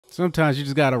Sometimes you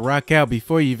just gotta rock out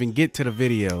before you even get to the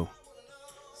video.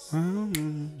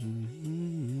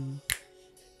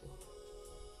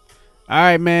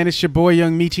 Alright, man, it's your boy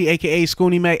Young Meechy, aka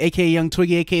Scooney Mac, aka Young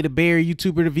Twiggy, aka the Bear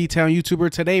YouTuber, the V-Town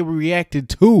YouTuber. Today we reacted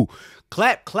to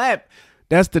Clap Clap.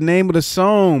 That's the name of the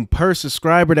song per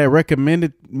subscriber that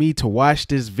recommended me to watch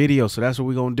this video. So that's what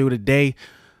we're gonna do today.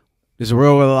 This is a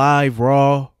real live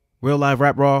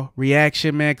rap raw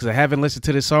reaction, man, because I haven't listened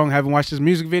to this song, haven't watched this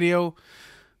music video.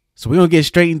 So we're going to get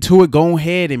straight into it. Go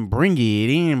ahead and bring it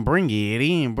in, bring it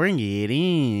in, bring it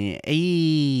in.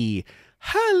 Hey,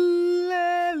 hallelujah,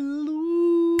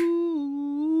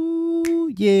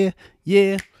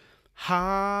 yeah,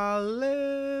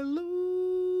 hallelujah.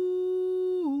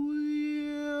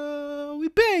 We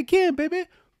back again, baby.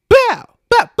 Bow,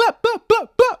 bow, bow, bow, bow,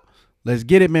 bow. Let's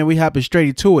get it, man. We hopping straight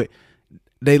into it.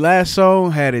 They last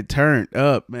song had it turned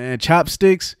up, man.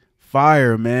 Chopsticks.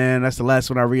 Fire, man. That's the last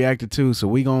one I reacted to. So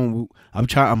we gon' I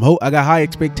got high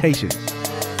expectations. Look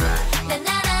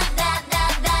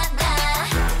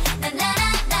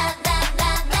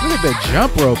at that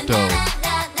jump rope though.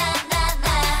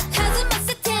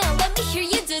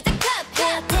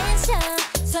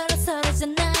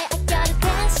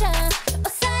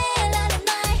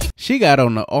 She got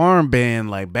on the armband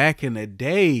like back in the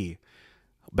day.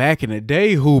 Back in the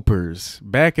day, hoopers.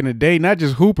 Back in the day, not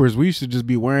just hoopers. We used to just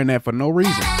be wearing that for no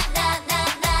reason.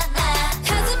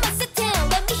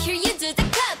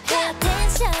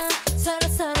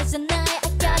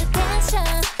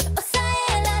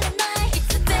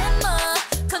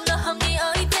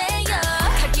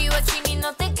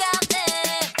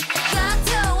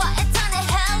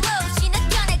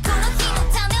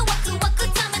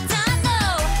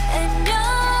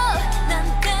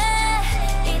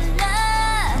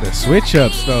 The switch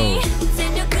ups though.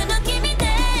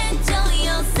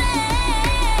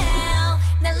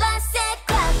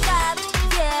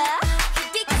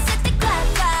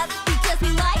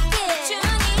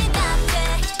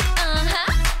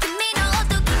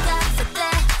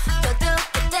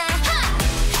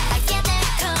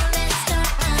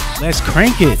 Let's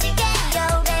crank it.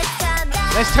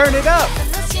 Let's turn it up.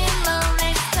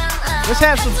 Let's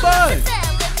have some fun.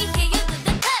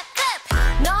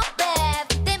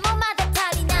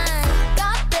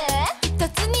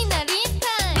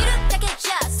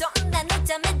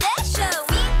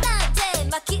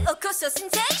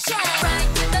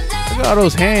 Look at all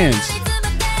those hands.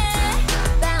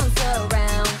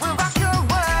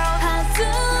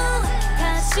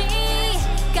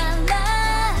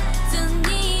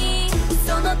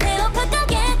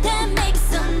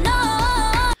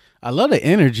 I love the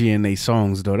energy in these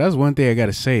songs though. That's one thing I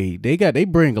gotta say. They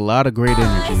bring a lot of great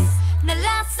energy.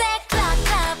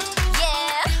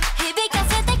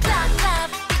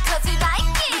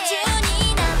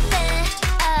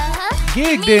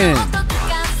 Gigged in.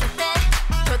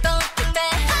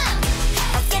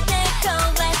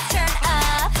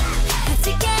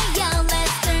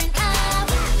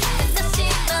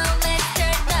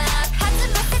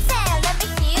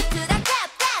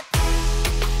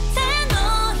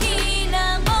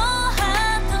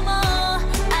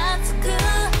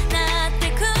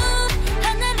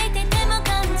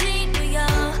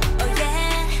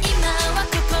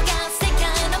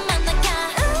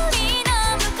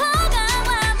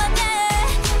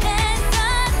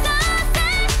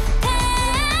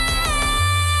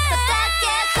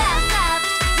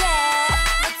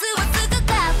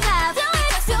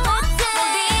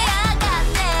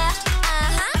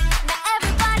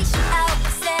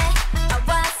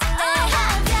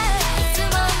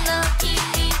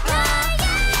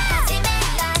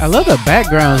 I love the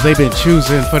backgrounds they've been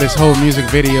choosing for this whole music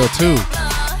video too.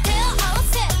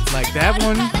 Like that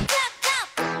one.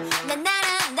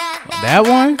 That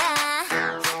one.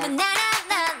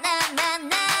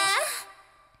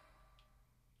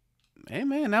 Hey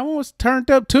man, that one was turned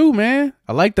up too, man.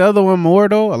 I like the other one more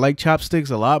though. I like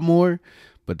Chopsticks a lot more.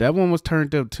 But that one was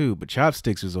turned up too. But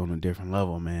Chopsticks is on a different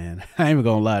level, man. I ain't even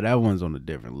gonna lie, that one's on a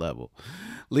different level.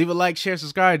 Leave a like, share,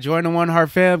 subscribe, join the One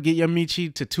Heart fam. Get your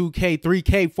Meechy to 2K,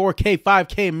 3K, 4K,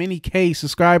 5K, and many K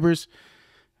subscribers.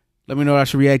 Let me know what I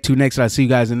should react to next. I'll see you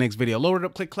guys in the next video. Load it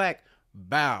up, click, clack,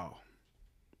 bow.